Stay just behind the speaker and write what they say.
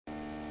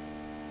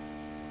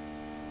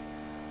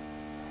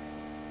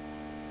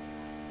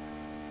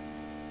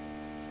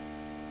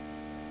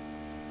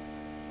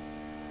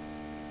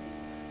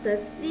The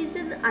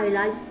season I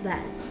like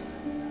best.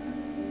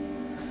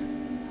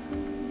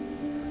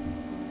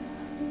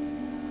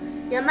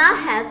 Myanmar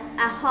has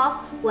a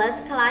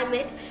half-west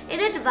climate. It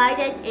is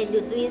divided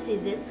into 3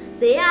 seasons.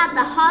 They are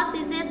the hot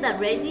season, the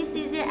rainy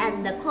season,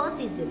 and the cold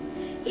season.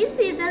 Each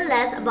season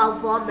lasts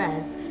about 4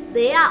 months.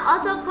 They are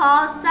also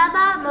called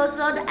summer,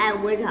 monsoon,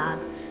 and winter.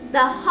 The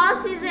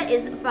hot season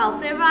is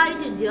from February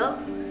to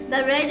June.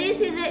 The rainy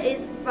season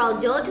is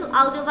from June to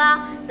October.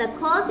 The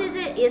cold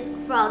season is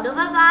from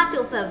November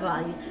to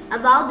February.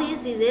 Among these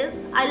seasons,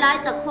 I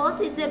like the cold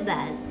season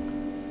best.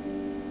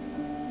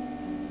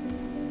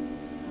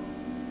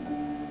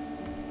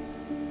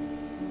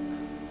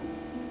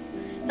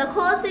 The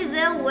cold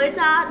season,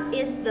 winter,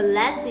 is the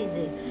last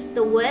season.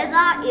 The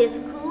weather is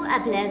cool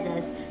and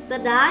pleasant. The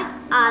nights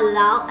are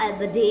long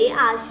and the days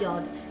are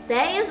short.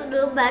 There is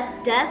no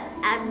much dust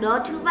and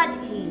not too much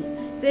heat.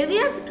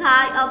 Various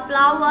kinds of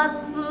flowers,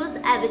 fruits,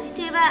 and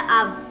vegetables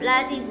are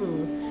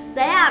plentiful.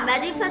 There are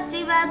many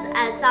festivals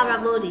and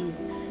ceremonies.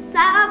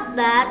 Some of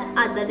them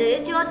are the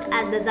Daejeon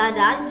and the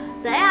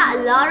Zadan. There are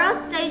a lot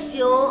of stage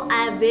shows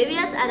and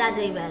various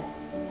entertainment.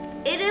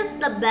 It is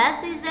the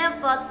best season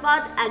for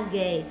sport and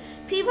game.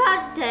 People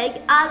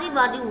take early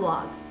morning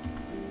walk.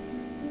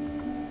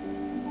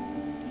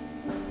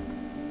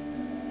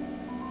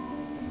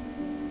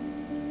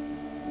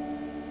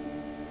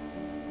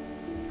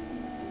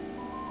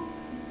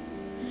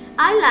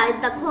 I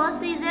like the cold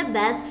season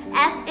best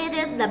as it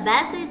is the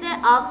best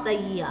season of the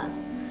year.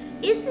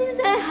 Each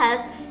season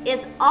has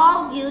its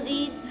own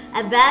unique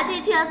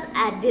advantages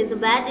and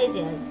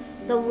disadvantages.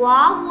 The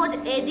world would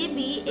indeed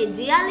be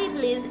really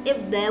pleased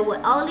if there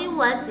were only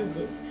one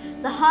season.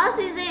 The hot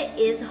season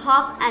is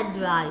hot and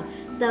dry.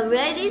 The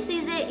rainy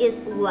season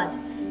is wet.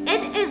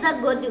 It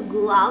isn't good to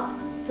go out,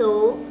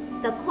 so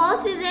the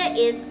cold season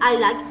is I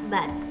like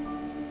best.